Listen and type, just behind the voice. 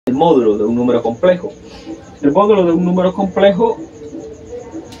módulo de un número complejo. El módulo de un número complejo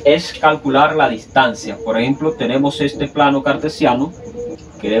es calcular la distancia. Por ejemplo, tenemos este plano cartesiano,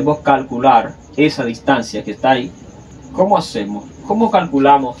 queremos calcular esa distancia que está ahí. ¿Cómo hacemos? ¿Cómo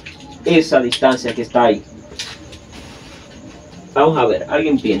calculamos esa distancia que está ahí? Vamos a ver,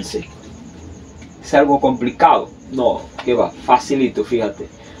 alguien piense. ¿Es algo complicado? No, que va, facilito, fíjate.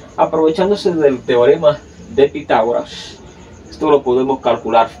 Aprovechándose del teorema de Pitágoras, esto lo podemos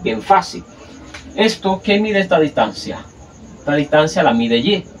calcular bien fácil. Esto, ¿qué mide esta distancia? Esta distancia la mide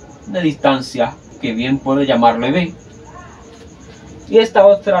Y, una distancia que bien puede llamarle B. Y esta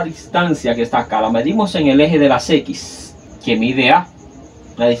otra distancia que está acá, la medimos en el eje de las X, que mide A,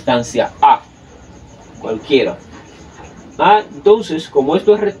 una distancia A, cualquiera. Entonces, como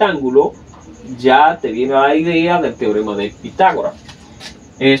esto es rectángulo, ya te viene la idea del teorema de Pitágoras.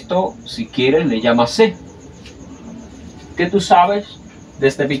 Esto, si quieres, le llamas C. ¿Qué tú sabes de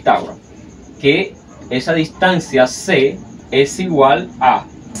este Pitágoras? Que esa distancia C es igual a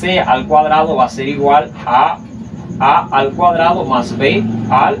C al cuadrado va a ser igual a A al cuadrado más B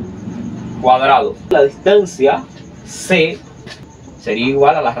al cuadrado. La distancia C sería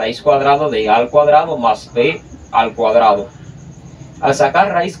igual a la raíz cuadrada de A al cuadrado más B al cuadrado. Al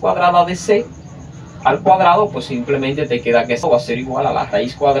sacar raíz cuadrada de C al cuadrado, pues simplemente te queda que eso va a ser igual a la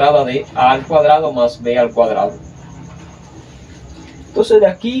raíz cuadrada de A al cuadrado más B al cuadrado. Entonces de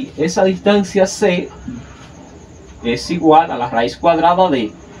aquí esa distancia C es igual a la raíz cuadrada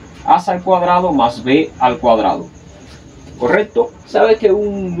de A al cuadrado más B al cuadrado. ¿Correcto? ¿Sabe que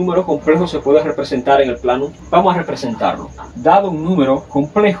un número complejo se puede representar en el plano? Vamos a representarlo. Dado un número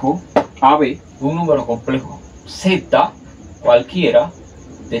complejo AB, un número complejo Z cualquiera,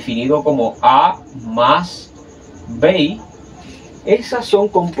 definido como A más B, esas son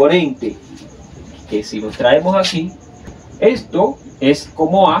componentes que si los traemos aquí, esto es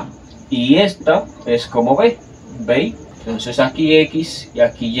como A y esta es como B. Entonces aquí X y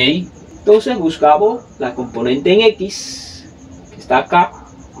aquí Y. Entonces buscamos la componente en X, que está acá,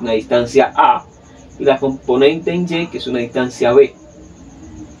 una distancia A, y la componente en Y, que es una distancia B,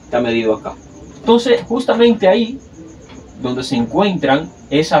 está medido acá. Entonces justamente ahí, donde se encuentran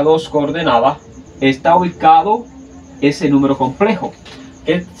esas dos coordenadas, está ubicado ese número complejo,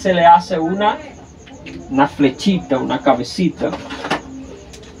 que se le hace una flechita, una cabecita,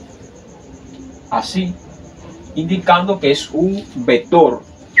 así, indicando que es un vector.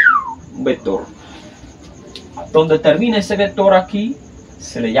 Donde termina ese vector aquí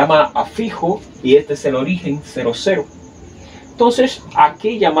se le llama afijo y este es el origen 0, 0. Entonces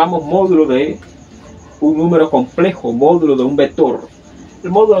aquí llamamos módulo de un número complejo, módulo de un vector. El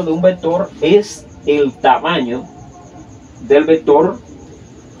módulo de un vector es el tamaño del vector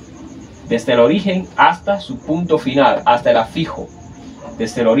desde el origen hasta su punto final, hasta el afijo.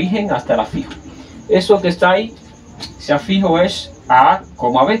 Desde el origen hasta el afijo. Eso que está ahí, ese afijo es A,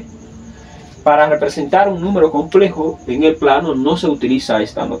 B. Para representar un número complejo en el plano no se utiliza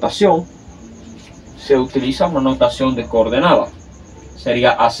esta notación, se utiliza una notación de coordenada.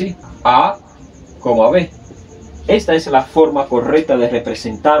 Sería así, A, B. Esta es la forma correcta de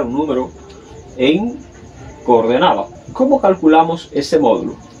representar un número en coordenada. ¿Cómo calculamos ese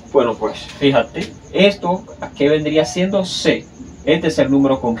módulo? Bueno, pues fíjate, esto aquí vendría siendo C. Este es el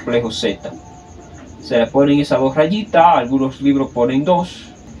número complejo Z. Se le ponen esas dos rayitas, algunos libros ponen 2.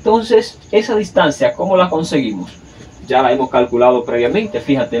 Entonces, esa distancia, ¿cómo la conseguimos? Ya la hemos calculado previamente,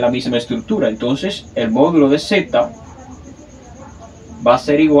 fíjate, la misma estructura. Entonces, el módulo de Z va a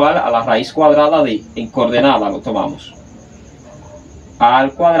ser igual a la raíz cuadrada de, en coordenada lo tomamos, A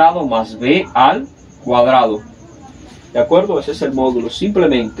al cuadrado más B al cuadrado. ¿De acuerdo? Ese es el módulo,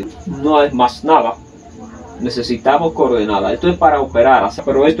 simplemente, no es más nada. Necesitamos coordenada. Esto es para operar,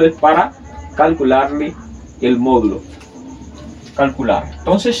 pero esto es para calcularle el módulo.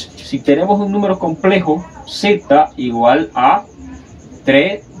 Entonces, si tenemos un número complejo, Z igual a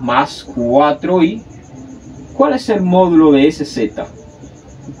 3 más 4i, ¿cuál es el módulo de ese Z?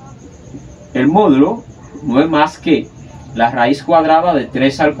 El módulo no es más que la raíz cuadrada de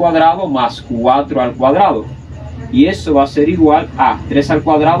 3 al cuadrado más 4 al cuadrado. Y eso va a ser igual a 3 al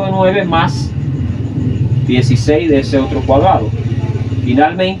cuadrado 9 más 16 de ese otro cuadrado.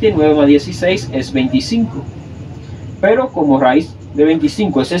 Finalmente 9 más 16 es 25. Pero como raíz de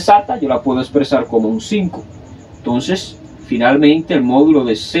 25 es exacta, yo la puedo expresar como un 5. Entonces, finalmente el módulo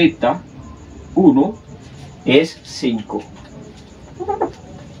de Z1 es 5.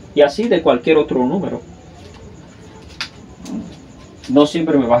 Y así de cualquier otro número. No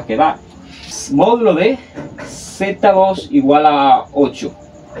siempre me va a quedar. Módulo de Z2 igual a 8.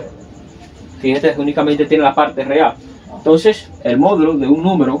 Fíjate que únicamente tiene la parte real. Entonces, el módulo de un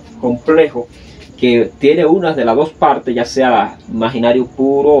número complejo que tiene una de las dos partes, ya sea la imaginario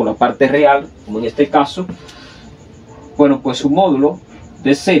puro o la parte real, como en este caso, bueno, pues su módulo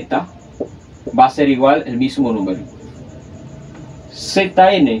de z va a ser igual el mismo número.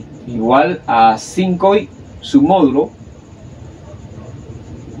 Zn igual a 5i, su módulo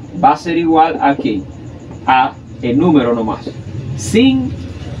va a ser igual a ¿qué? A el número nomás, sin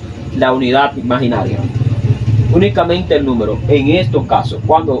la unidad imaginaria, únicamente el número. En estos casos,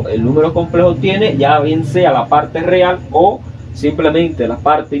 cuando el número complejo tiene ya bien sea la parte real o simplemente la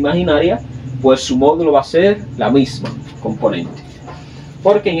parte imaginaria, pues su módulo va a ser la misma componente,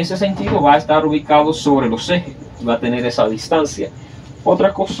 porque en ese sentido va a estar ubicado sobre los ejes, va a tener esa distancia.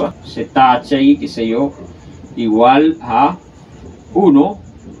 Otra cosa, ZHI, qué sé yo, igual a 1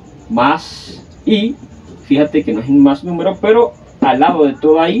 más i, fíjate que no es un más número, pero al lado de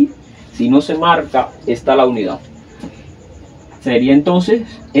todo ahí, si no se marca, está la unidad. Sería entonces,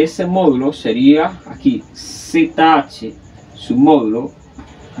 ese módulo sería aquí, ZH, su módulo,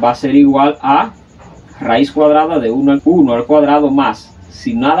 va a ser igual a raíz cuadrada de 1 al cuadrado más.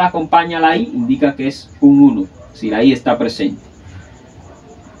 Si nada acompaña la i, indica que es un 1, si la i está presente.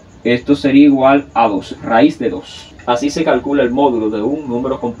 Esto sería igual a 2, raíz de 2. Así se calcula el módulo de un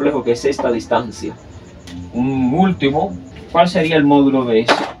número complejo, que es esta distancia. Un último, ¿cuál sería el módulo de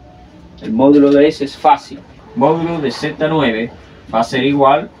ese? El módulo de ese es fácil. Módulo de Z9 va a ser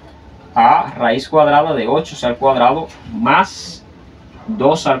igual a raíz cuadrada de 8 al cuadrado más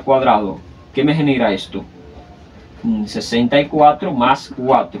 2 al cuadrado. ¿Qué me genera esto? 64 más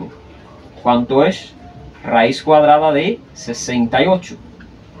 4. ¿Cuánto es? Raíz cuadrada de 68.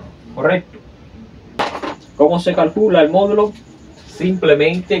 Correcto. ¿Cómo se calcula el módulo?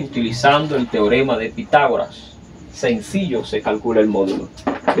 Simplemente utilizando el teorema de Pitágoras. Sencillo se calcula el módulo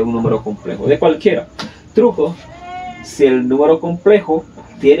de un número complejo, de cualquiera. Truco: si el número complejo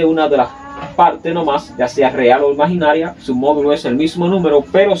tiene una de las partes nomás, ya sea real o imaginaria, su módulo es el mismo número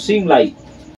pero sin la i.